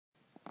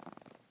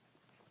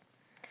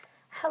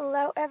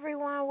Hello,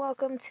 everyone.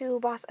 Welcome to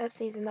Boss Up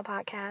Season, the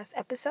podcast,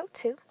 episode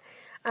 2.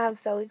 I'm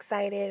so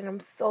excited and I'm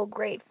so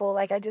grateful.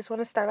 I just want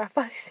to start off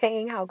by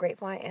saying how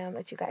grateful I am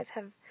that you guys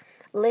have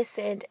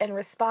listened and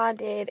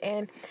responded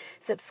and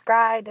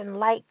subscribed and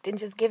liked and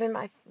just given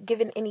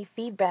any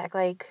feedback.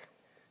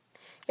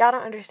 Y'all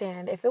don't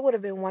understand. If it would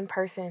have been one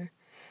person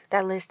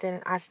that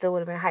listened, I still would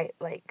have been hyped.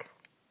 Like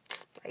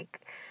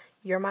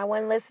you're my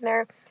one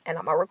listener and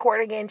I'm gonna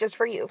record again just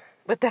for you.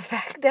 But the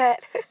fact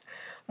that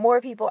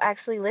more people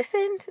actually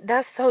listened,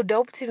 that's so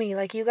dope to me.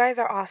 You guys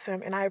are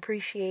awesome and I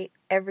appreciate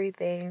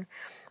everything.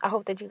 I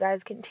hope that you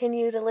guys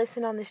continue to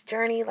listen on this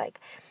journey. I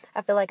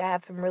feel like I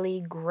have some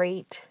really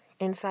great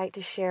insight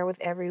to share with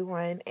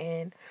everyone.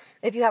 And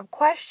if you have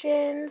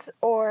questions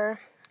or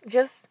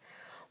just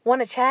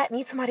want to chat,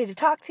 need somebody to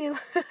talk to,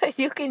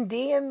 you can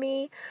DM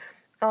me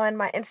on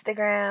my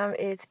Instagram.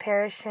 It's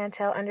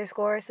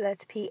ParisChantel_. So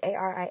that's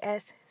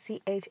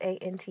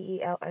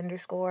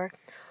ParisChantel_.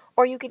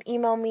 Or you can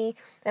email me,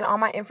 and all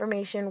my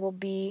information will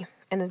be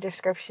in the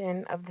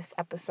description of this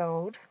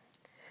episode.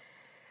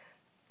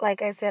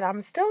 Like I said,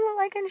 I'm still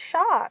in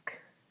shock.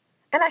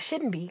 And I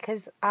shouldn't be,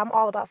 because I'm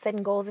all about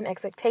setting goals and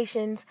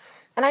expectations.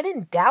 And I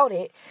didn't doubt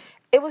it.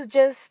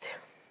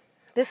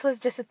 This was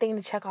just a thing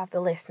to check off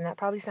the list. And that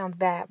probably sounds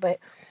bad, but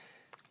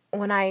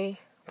when I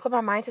put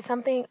my mind to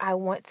something, I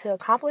want to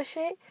accomplish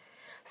it.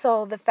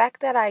 So the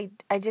fact that I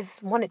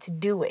just wanted to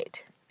do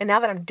it. And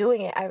now that I'm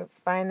doing it, I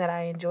find that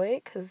I enjoy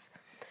it because,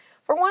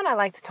 for one, I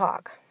like to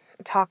talk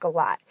a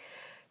lot.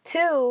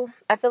 2,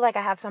 I feel like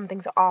I have something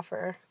to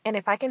offer. And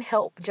if I can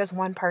help just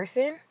one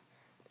person,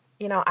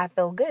 I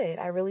feel good.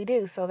 I really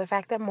do. So the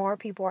fact that more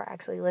people are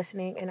actually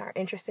listening and are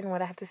interested in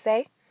what I have to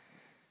say,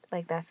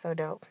 that's so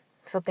dope.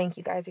 So thank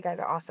you guys. You guys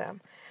are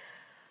awesome.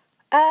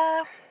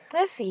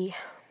 Let's see.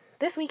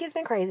 This week has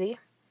been crazy.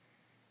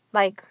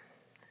 Like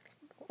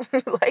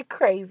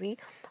crazy.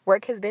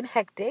 Work has been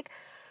hectic.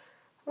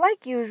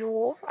 Like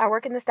usual, I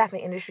work in the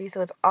staffing industry,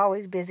 so it's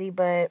always busy,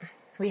 but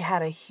we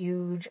had a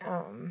huge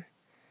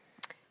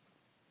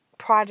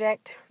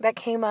project that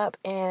came up,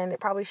 and it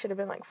probably should have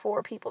been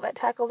 4 people that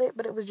tackled it,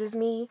 but it was just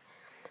me.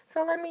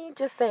 So let me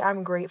just say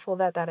I'm grateful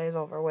that is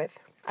over with.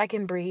 I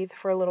can breathe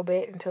for a little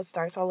bit until it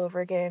starts all over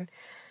again.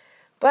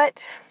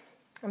 But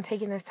I'm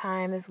taking this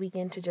time this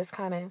weekend to just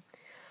kind of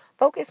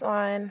focus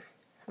on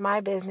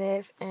my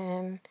business,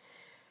 and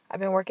I've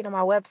been working on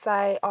my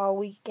website all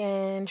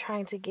weekend,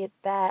 trying to get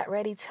that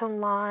ready to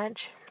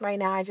launch. Right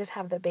now, I just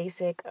have the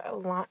basic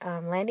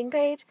landing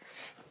page.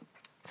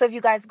 So if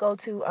you guys go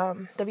to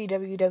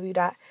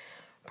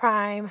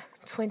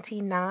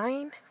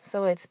www.prime29,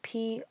 so it's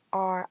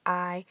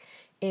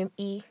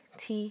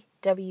PRIMETWENTY,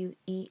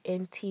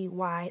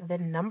 the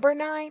number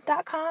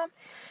 9.com,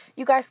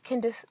 you guys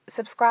can just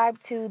subscribe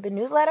to the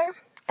newsletter.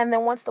 And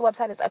then once the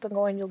website is up and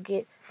going, you'll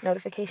get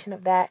notification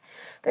of that.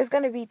 There's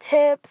going to be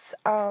tips,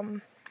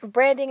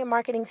 branding and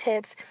marketing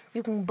tips.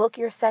 You can book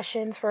your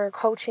sessions for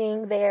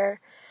coaching there.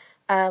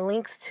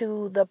 Links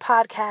to the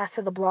podcast,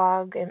 to the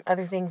blog, and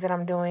other things that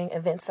I'm doing,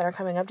 events that are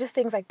coming up, just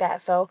things like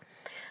that. So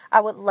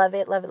I would love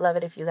it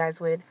if you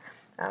guys would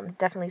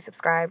definitely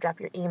subscribe,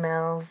 drop your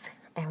emails,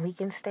 and we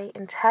can stay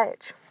in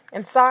touch.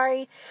 And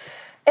sorry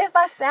if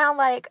I sound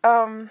like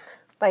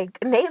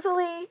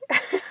nasally.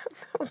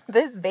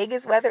 This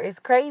Vegas weather is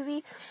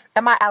crazy,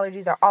 and my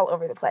allergies are all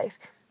over the place.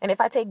 And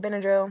if I take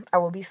Benadryl, I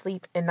will be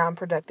asleep and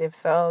non-productive.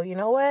 So you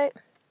know what?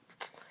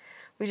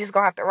 We just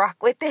gonna have to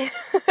rock with it.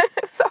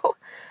 So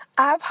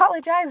I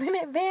apologize in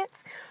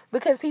advance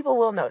because people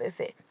will notice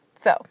it.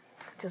 So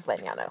just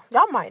letting y'all know.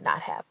 Y'all might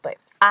not have, but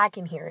I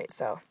can hear it.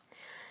 So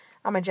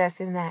I'm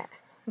adjusting that.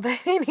 But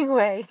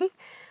anyway,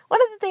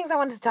 one of the things I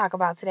wanted to talk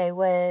about today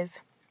was,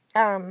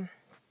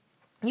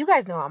 you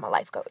guys know I'm a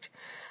life coach.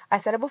 I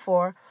said it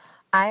before.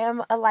 I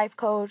am a life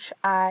coach.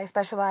 I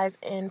specialize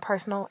in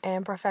personal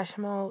and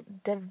professional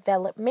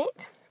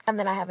development. And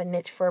then I have a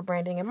niche for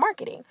branding and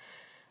marketing.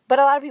 But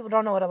a lot of people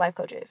don't know what a life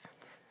coach is.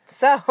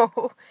 So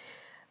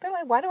they're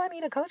like, why do I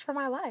need a coach for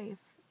my life?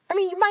 I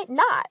mean, you might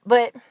not,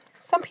 but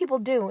some people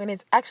do. And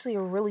it's actually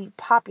a really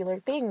popular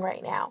thing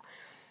right now.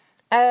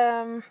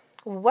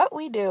 What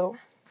we do,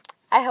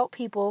 I help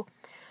people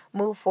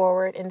move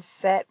forward and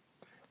set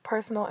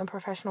personal and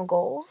professional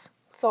goals.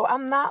 So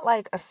I'm not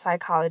like a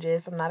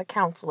psychologist. I'm not a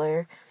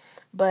counselor,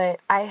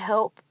 but I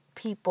help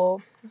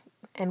people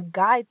and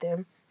guide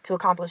them to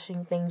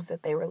accomplishing things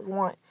that they really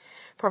want,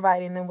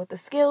 providing them with the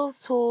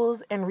skills,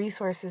 tools, and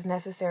resources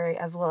necessary,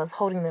 as well as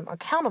holding them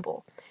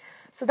accountable.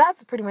 So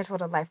that's pretty much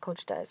what a life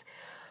coach does.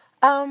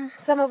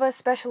 Some of us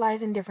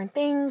specialize in different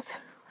things.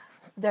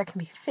 There can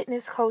be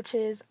fitness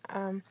coaches,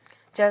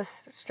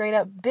 just straight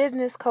up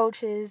business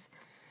coaches,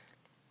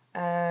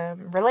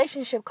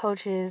 relationship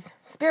coaches,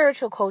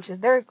 spiritual coaches.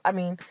 The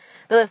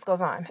list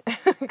goes on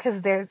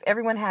because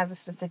everyone has a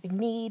specific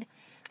need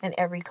and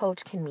every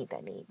coach can meet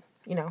that need.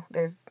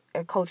 There's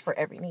a coach for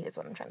every need is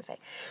what I'm trying to say.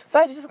 So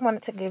I just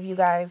wanted to give you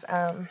guys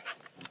a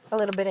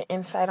little bit of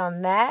insight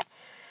on that.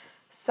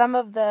 Some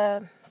of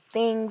the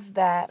things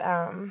that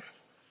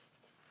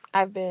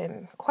I've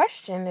been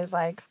questioned is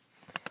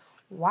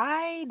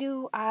why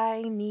do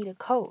I need a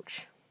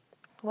coach?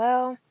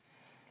 Well,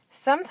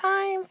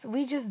 sometimes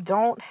we just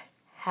don't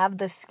have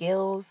the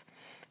skills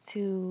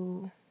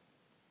to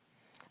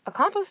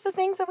accomplish the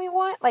things that we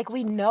want. Like,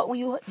 we know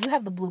you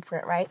have the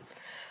blueprint, right?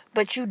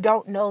 But you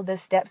don't know the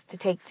steps to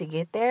take to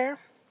get there.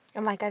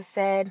 And like I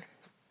said,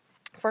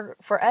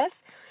 for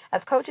us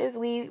as coaches,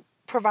 we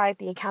provide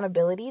the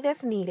accountability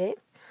that's needed.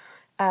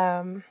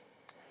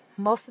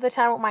 Most of the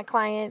time with my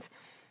clients,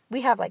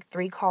 we have like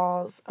 3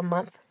 calls a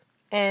month,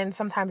 and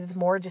sometimes it's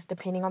more, just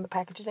depending on the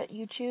package that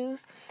you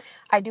choose.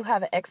 I do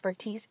have an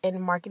expertise in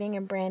marketing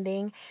and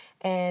branding,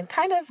 and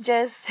kind of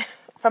just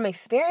from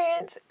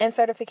experience and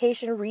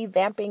certification,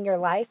 revamping your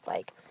life,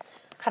 like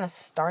kind of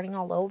starting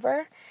all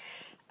over.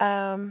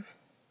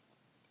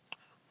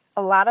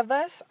 A lot of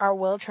us are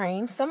well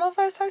trained. Some of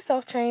us are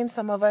self-trained.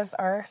 Some of us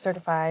are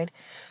certified.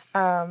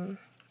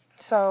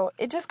 So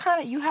it just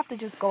kind of, you have to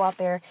just go out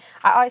there.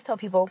 I always tell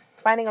people,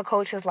 finding a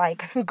coach is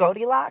like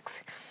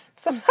Goldilocks.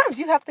 Sometimes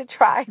you have to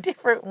try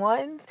different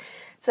ones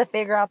to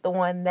figure out the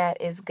one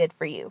that is good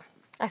for you.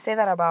 I say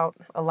that about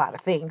a lot of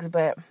things,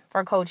 but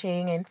for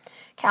coaching and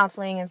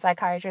counseling and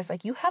psychiatrists,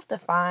 like, you have to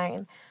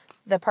find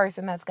the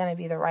person that's going to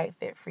be the right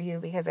fit for you,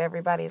 because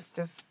everybody's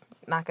just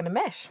not going to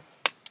mesh.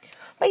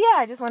 But yeah,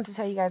 I just wanted to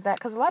tell you guys that,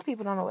 because a lot of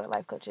people don't know what a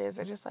life coach is.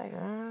 They're just like,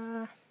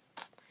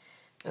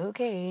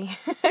 okay.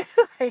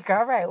 Like,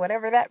 all right,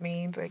 whatever that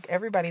means. Like,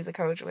 everybody's a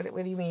coach. What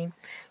do you mean?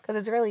 Because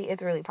it's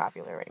really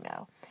popular right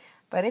now.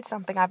 But it's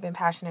something I've been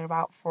passionate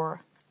about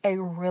for a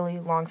really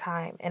long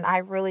time, and I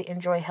really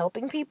enjoy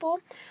helping people.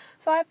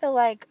 So I feel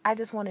like I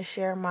just want to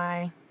share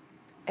my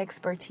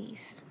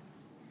expertise.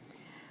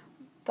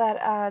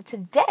 But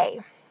today,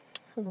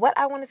 what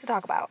I wanted to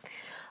talk about,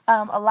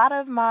 a lot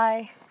of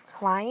my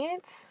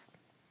clients,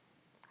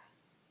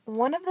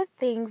 one of the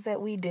things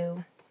that we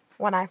do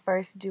when I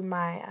first do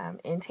my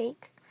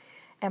intake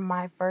and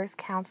my first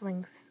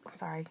coaching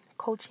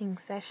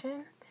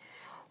session,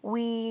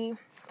 we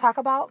talk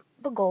about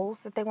the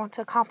goals that they want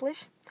to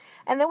accomplish,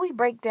 and then we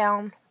break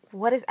down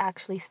what is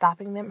actually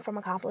stopping them from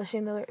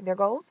accomplishing their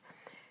goals.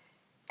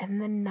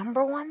 And the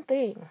number one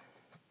thing,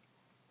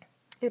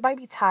 it might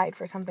be tied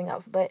for something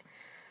else, but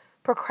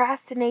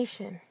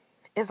procrastination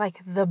is like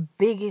the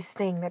biggest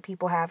thing that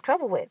people have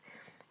trouble with.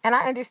 And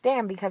I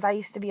understand, because I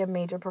used to be a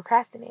major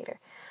procrastinator,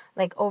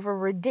 like over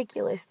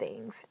ridiculous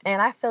things.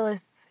 And I feel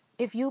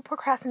if you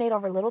procrastinate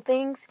over little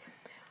things,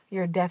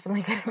 you're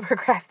definitely going to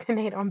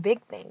procrastinate on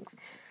big things.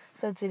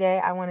 So today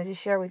I wanted to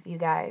share with you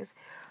guys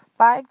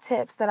 5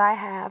 tips that I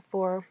have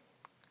for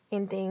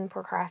ending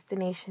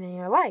procrastination in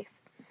your life.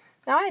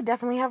 Now, I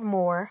definitely have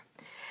more,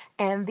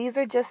 and these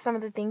are just some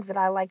of the things that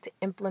I like to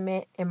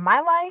implement in my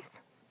life.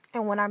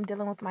 And when I'm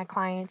dealing with my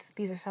clients,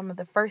 these are some of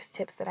the first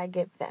tips that I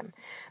give them.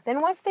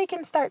 Then once they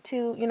can start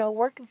to,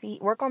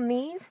 work on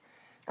these,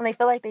 and they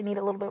feel like they need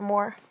a little bit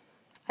more,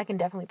 I can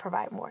definitely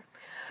provide more.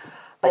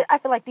 But I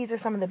feel like these are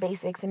some of the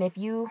basics, and if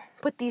you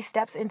put these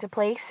steps into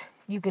place,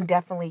 you can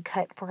definitely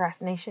cut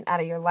procrastination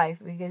out of your life,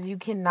 because you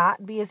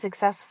cannot be a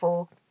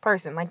successful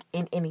person, like,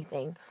 in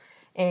anything,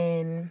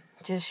 in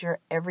just your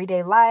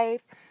everyday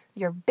life,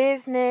 your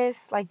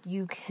business. Like,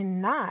 you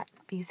cannot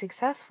be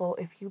successful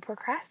if you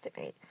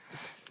procrastinate.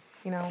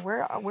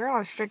 We're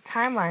on strict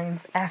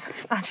timelines as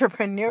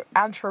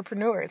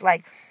entrepreneurs.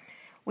 Like,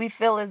 we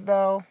feel as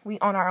though we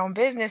own our own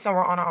business and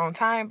we're on our own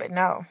time, but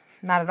no,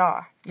 not at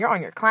all. You're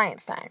on your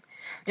client's time.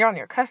 You're on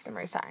your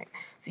customer's time.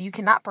 So you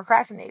cannot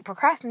procrastinate.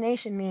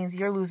 Procrastination means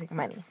you're losing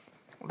money.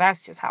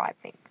 That's just how I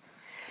think.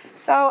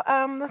 So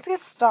let's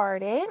get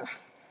started.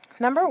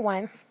 Number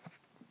 1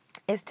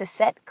 is to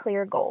set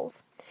clear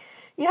goals.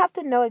 You have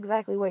to know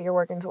exactly what you're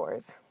working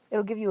towards.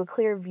 It'll give you a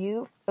clear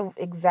view of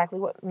exactly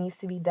what needs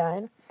to be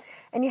done.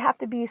 And you have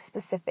to be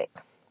specific.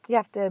 You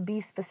have to be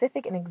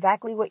specific in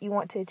exactly what you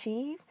want to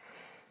achieve,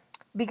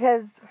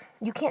 because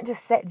you can't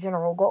just set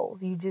general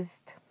goals.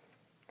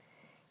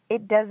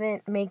 It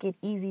doesn't make it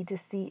easy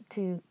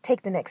to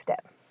take the next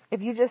step.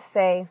 If you just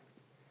say,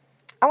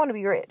 I want to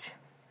be rich.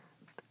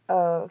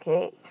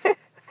 Okay.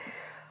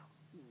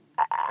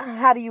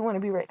 How do you want to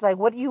be rich? Like,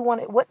 what do you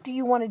want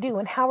to do?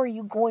 And how are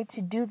you going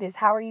to do this?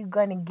 How are you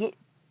going to get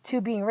to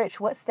being rich?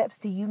 What steps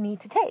do you need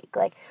to take?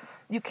 Like,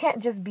 you can't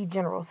just be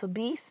general. So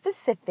be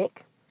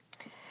specific,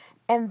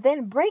 and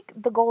then break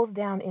the goals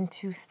down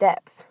into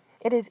steps.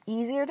 It is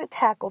easier to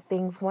tackle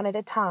things one at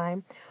a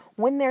time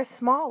when they're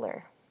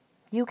smaller.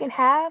 You can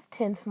have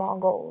 10 small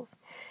goals,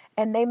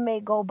 and they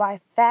may go by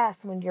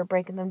fast when you're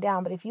breaking them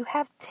down. But if you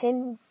have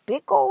 10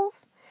 big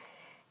goals,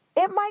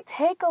 it might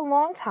take a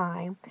long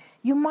time.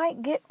 You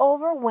might get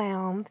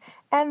overwhelmed,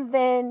 and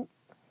then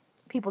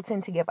people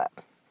tend to give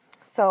up.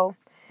 So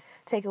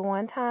take it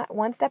one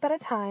step at a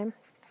time,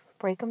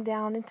 break them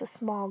down into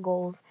small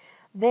goals,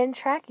 then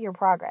track your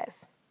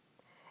progress.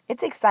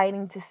 It's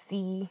exciting to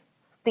see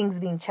things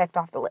being checked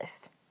off the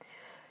list.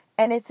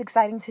 And it's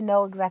exciting to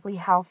know exactly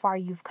how far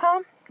you've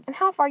come and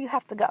how far you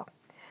have to go.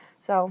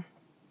 So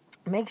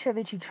make sure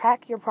that you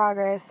track your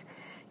progress.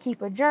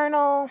 Keep a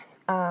journal,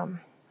 a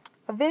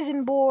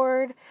vision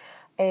board.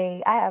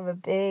 I have a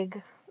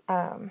big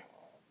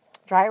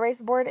dry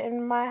erase board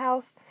in my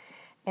house,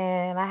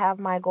 and I have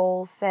my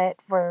goals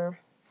set for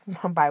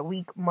by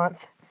week,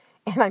 month,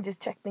 and I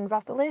just check things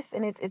off the list,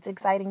 and it's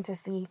exciting to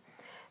see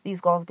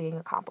these goals being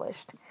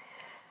accomplished.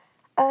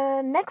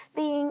 Next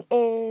thing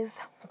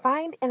is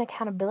find an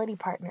accountability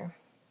partner.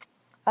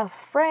 A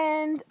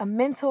friend, a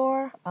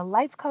mentor, a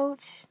life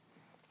coach.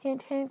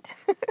 Hint, hint.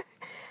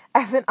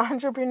 As an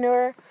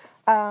entrepreneur,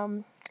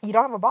 you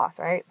don't have a boss,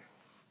 right?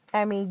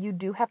 I mean, you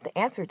do have to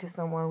answer to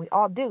someone. We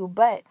all do,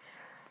 but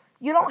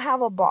you don't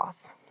have a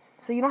boss.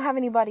 So you don't have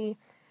anybody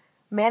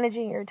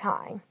managing your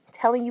time,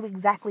 telling you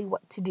exactly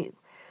what to do.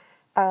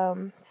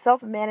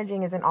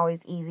 Self-managing isn't always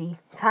easy.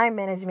 Time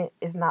management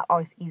is not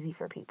always easy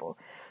for people.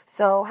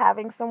 So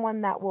having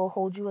someone that will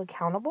hold you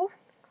accountable,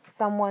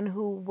 someone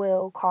who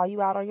will call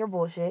you out on your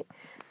bullshit,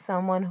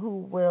 someone who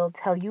will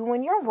tell you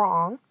when you're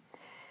wrong,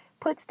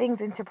 puts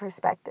things into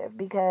perspective,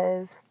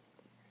 because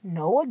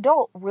no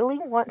adult really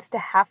wants to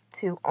have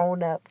to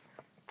own up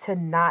to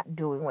not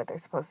doing what they're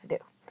supposed to do,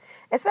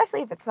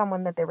 especially if it's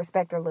someone that they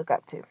respect or look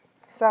up to.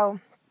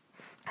 So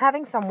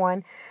having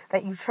someone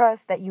that you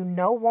trust, that you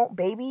know won't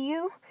baby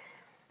you,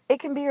 it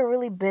can be a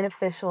really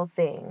beneficial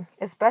thing,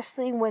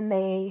 especially when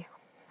they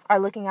are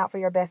looking out for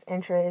your best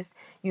interest.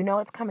 You know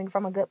it's coming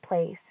from a good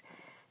place,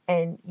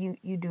 and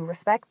you do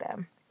respect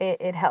them.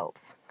 It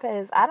helps,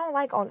 because I don't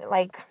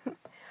like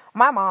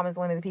my mom is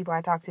one of the people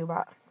I talk to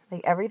about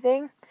like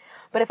everything.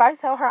 But if I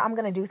tell her I'm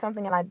going to do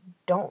something and I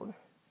don't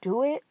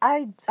do it,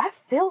 I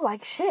feel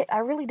like shit. I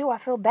really do. I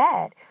feel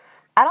bad.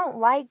 I don't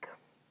like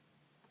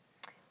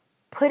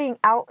putting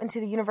out into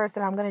the universe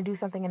that I'm going to do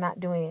something and not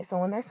doing it. So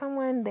when there's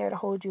someone there to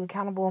hold you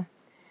accountable,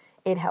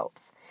 it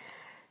helps.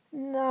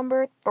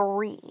 Number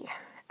 3,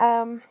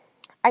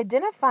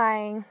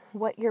 identifying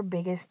what your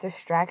biggest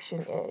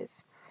distraction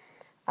is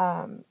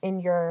in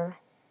your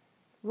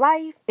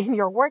life, in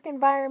your work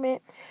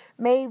environment.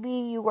 Maybe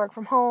you work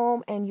from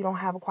home and you don't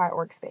have a quiet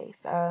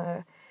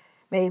workspace.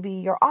 Maybe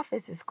your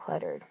office is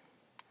cluttered.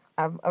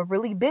 A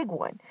really big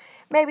one.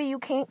 Maybe you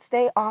can't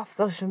stay off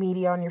social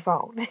media on your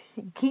phone.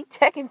 You keep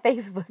checking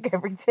Facebook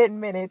every 10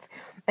 minutes,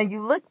 and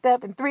you looked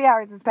up and 3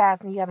 hours has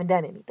passed and you haven't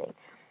done anything.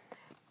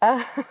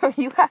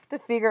 You have to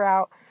figure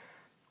out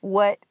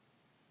what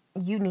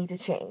you need to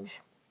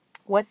change.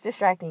 What's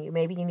distracting you?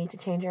 Maybe you need to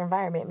change your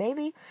environment.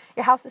 Maybe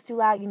your house is too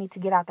loud. You need to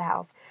get out the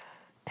house.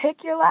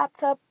 Pick your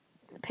laptop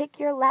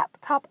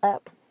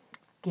up,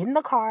 get in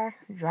the car,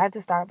 drive to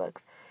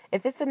Starbucks.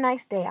 If it's a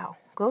nice day out,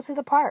 go to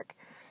the park.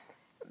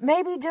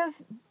 Maybe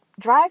just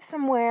drive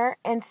somewhere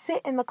and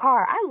sit in the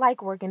car. I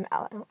like working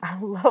out. I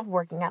love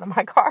working out of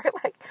my car.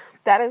 Like,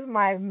 that is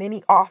my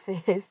mini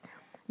office.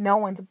 No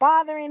one's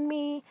bothering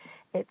me.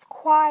 It's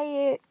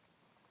quiet.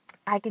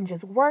 I can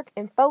just work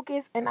and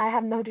focus, and I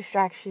have no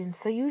distractions.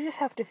 So you just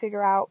have to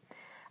figure out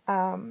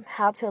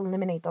how to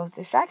eliminate those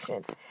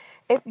distractions.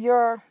 If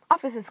your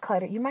office is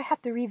cluttered, you might have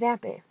to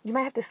revamp it. You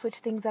might have to switch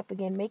things up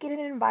again. Make it an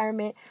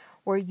environment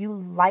where you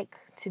like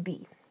to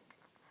be.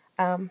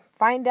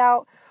 Find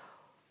out,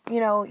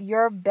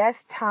 your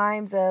best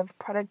times of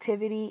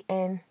productivity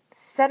and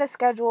set a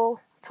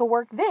schedule to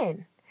work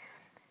then.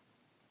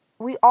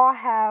 We all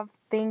have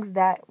things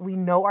that we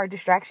know are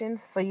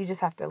distractions, so you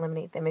just have to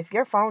eliminate them. If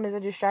your phone is a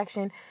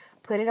distraction,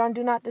 put it on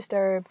Do Not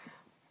Disturb,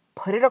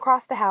 put it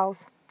across the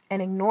house,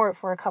 and ignore it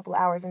for a couple of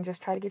hours and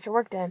just try to get your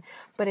work done.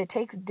 But it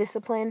takes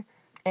discipline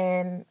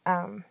and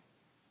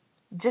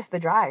just the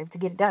drive to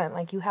get it done.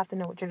 Like, you have to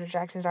know what your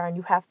distractions are, and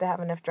you have to have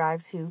enough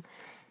drive to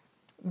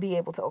be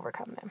able to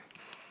overcome them.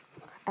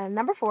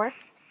 Number 4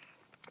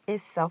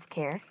 is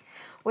self-care,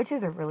 which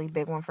is a really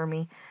big one for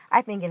me.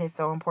 I think it is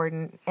so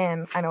important,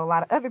 and I know a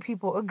lot of other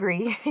people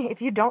agree. If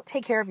you don't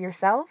take care of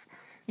yourself,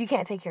 you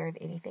can't take care of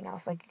anything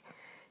else. Like,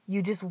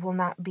 you just will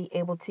not be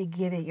able to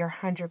give it your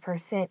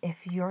 100%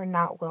 if you're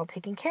not well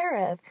taken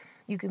care of.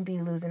 You can be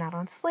losing out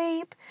on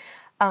sleep.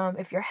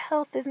 If your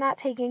health is not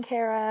taken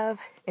care of,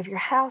 if your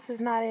house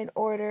is not in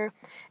order,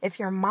 if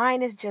your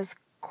mind is just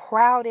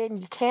crowded and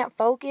you can't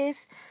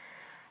focus,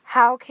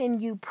 how can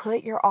you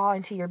put your all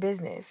into your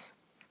business?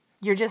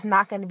 You're just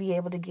not going to be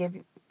able to give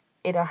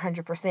it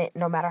 100%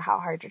 no matter how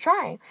hard you're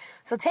trying.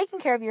 So taking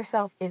care of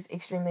yourself is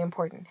extremely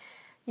important.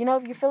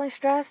 If you're feeling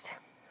stressed,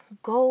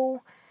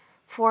 go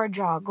for a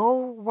jog, go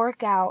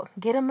work out,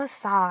 get a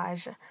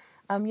massage.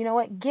 You know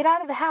what? Get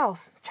out of the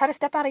house. Try to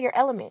step out of your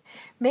element.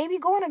 Maybe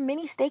go on a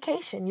mini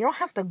staycation. You don't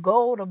have to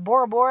go to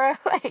Bora Bora.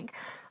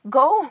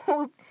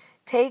 Go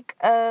take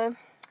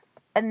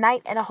a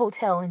night at a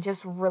hotel and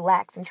just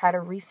relax and try to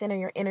recenter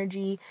your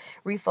energy,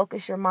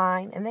 refocus your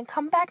mind, and then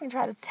come back and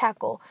try to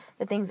tackle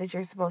the things that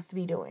you're supposed to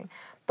be doing.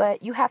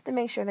 But you have to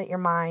make sure that your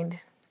mind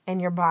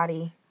and your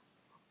body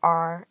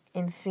are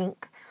in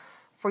sync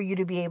for you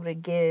to be able to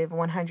give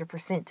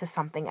 100% to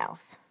something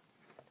else.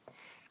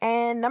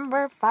 And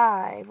number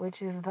 5,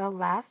 which is the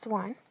last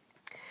one,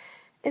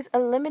 is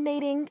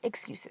eliminating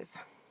excuses.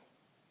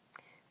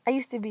 I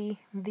used to be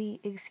the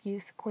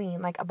excuse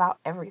queen, about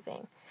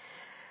everything.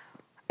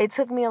 It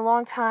took me a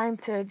long time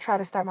to try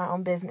to start my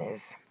own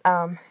business.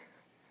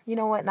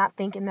 Not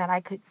thinking that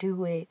I could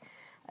do it.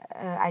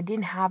 I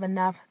didn't have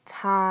enough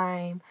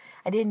time.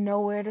 I didn't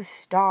know where to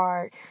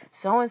start.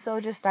 So and so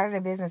just started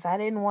a business. I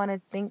didn't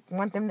want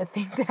them to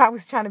think that I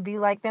was trying to be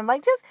like them.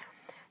 Like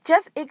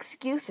just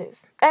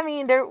excuses. I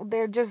mean,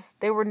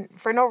 they were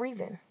for no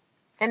reason.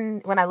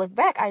 And when I look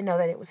back, I know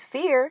that it was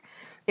fear,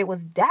 it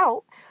was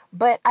doubt,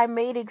 but I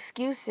made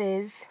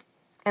excuses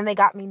and they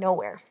got me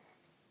nowhere.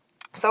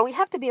 So we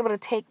have to be able to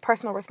take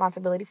personal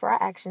responsibility for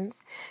our actions.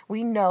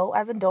 We know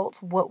as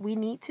adults what we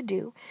need to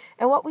do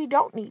and what we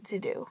don't need to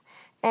do.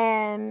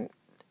 And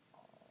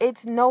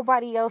it's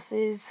nobody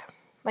else's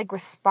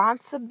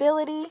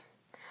responsibility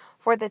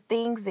for the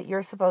things that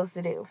you're supposed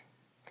to do.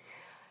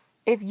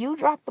 If you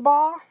drop the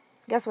ball,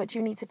 guess what?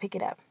 You need to pick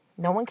it up.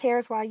 No one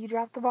cares why you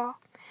dropped the ball.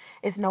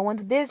 It's no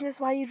one's business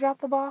why you dropped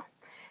the ball.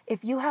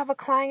 If you have a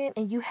client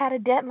and you had a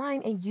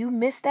deadline and you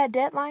missed that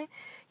deadline,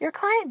 your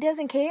client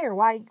doesn't care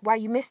why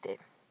you missed it.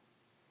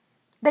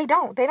 They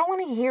don't. They don't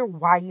want to hear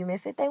why you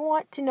missed it. They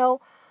want to know,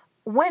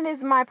 when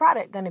is my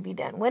product going to be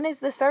done? When is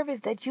the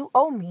service that you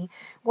owe me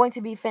going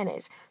to be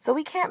finished? So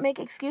we can't make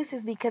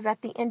excuses, because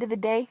at the end of the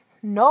day,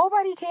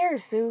 nobody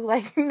cares,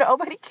 Sue.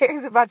 Nobody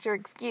cares about your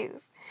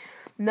excuse.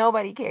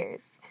 Nobody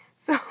cares.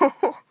 So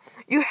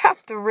you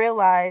have to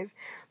realize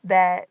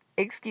that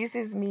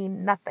excuses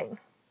mean nothing.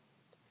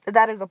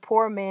 That is a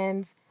poor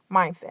man's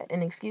mindset.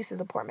 An excuse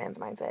is a poor man's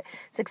mindset.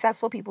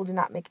 Successful people do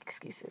not make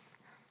excuses.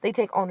 They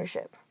take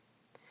ownership.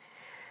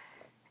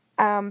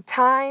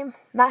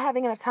 Not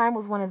having enough time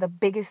was one of the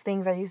biggest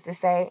things I used to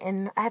say.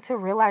 And I had to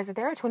realize that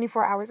there are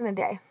 24 hours in a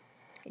day.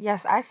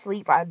 Yes, I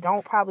sleep. I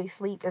don't probably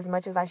sleep as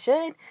much as I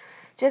should,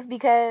 just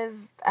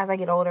because as I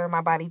get older,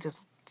 my body just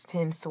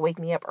tends to wake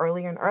me up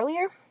earlier and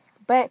earlier.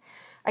 But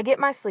I get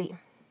my sleep.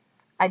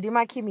 I do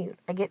my commute.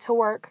 I get to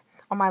work.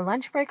 On my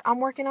lunch break, I'm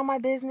working on my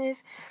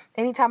business.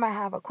 Anytime I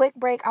have a quick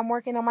break, I'm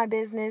working on my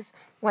business.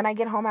 When I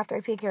get home after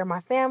I take care of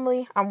my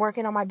family, I'm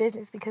working on my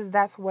business, because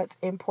that's what's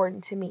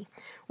important to me.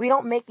 We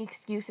don't make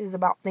excuses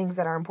about things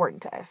that are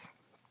important to us.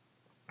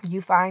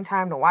 You find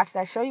time to watch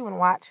that show you want to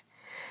watch.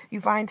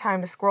 You find time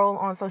to scroll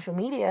on social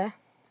media.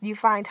 You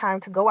find time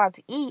to go out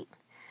to eat.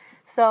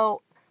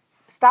 So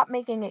stop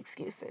making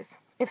excuses.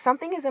 If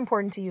something is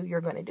important to you, you're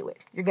going to do it.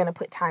 You're going to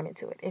put time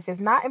into it. If it's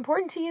not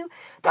important to you,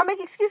 don't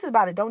make excuses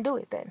about it. Don't do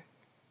it then.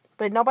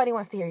 But nobody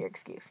wants to hear your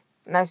excuse.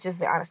 And that's just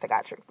the honest to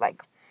God truth.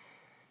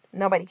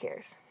 Nobody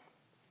cares.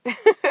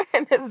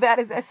 And as bad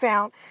as that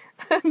sound,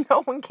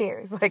 no one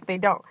cares. They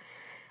don't.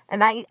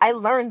 And I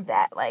learned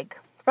that,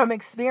 from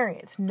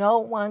experience. No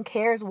one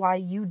cares why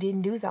you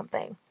didn't do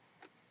something.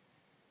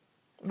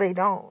 They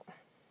don't.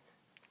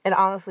 It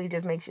honestly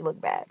just makes you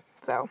look bad.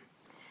 So,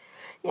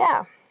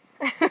 yeah.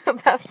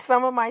 That's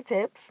some of my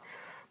tips.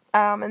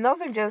 And those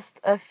are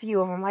just a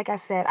few of them. Like I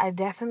said, I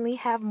definitely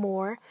have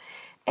more.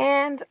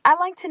 And I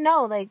like to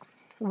know,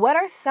 what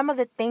are some of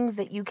the things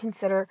that you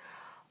consider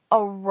a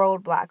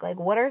roadblock?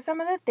 What are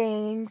some of the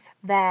things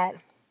that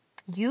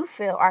you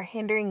feel are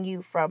hindering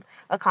you from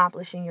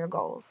accomplishing your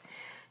goals?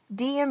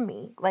 DM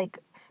me.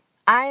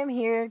 I am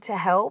here to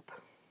help.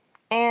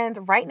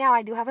 And right now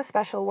I do have a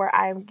special where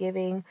I'm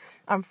giving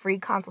free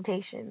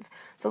consultations.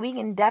 So we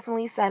can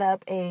definitely set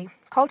up a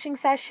coaching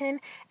session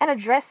and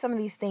address some of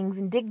these things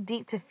and dig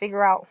deep to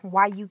figure out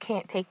why you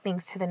can't take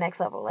things to the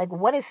next level.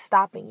 What is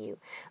stopping you?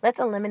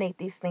 Let's eliminate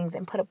these things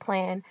and put a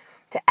plan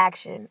to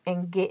action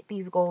and get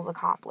these goals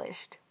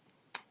accomplished.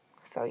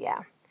 So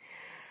yeah.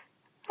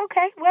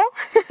 Okay, well,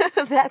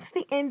 that's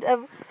the end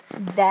of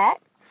that.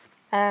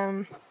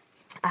 I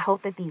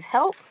hope that these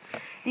help.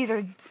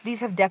 These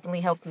have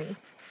definitely helped me.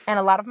 And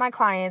a lot of my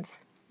clients,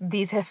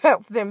 these have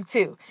helped them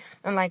too.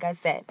 And like I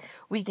said,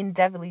 we can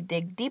definitely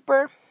dig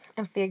deeper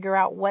and figure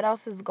out what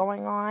else is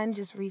going on.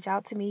 Just reach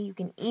out to me. You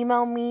can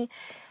email me.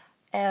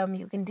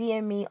 You can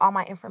DM me. All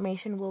my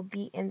information will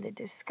be in the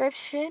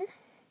description.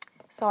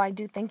 So I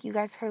do thank you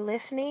guys for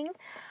listening.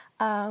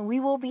 We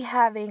will be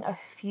having a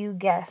few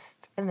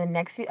guests in the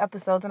next few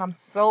episodes, and I'm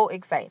so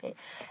excited.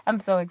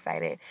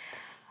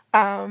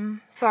 So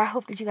I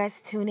hope that you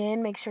guys tune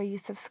in. Make sure you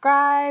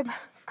subscribe,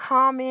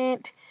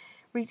 comment,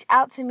 reach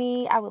out to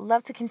me. I would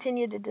love to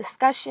continue the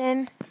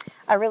discussion.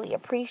 I really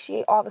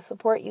appreciate all the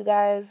support, you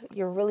guys.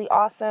 You're really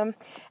awesome.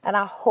 And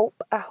I hope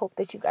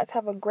that you guys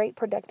have a great,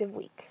 productive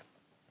week.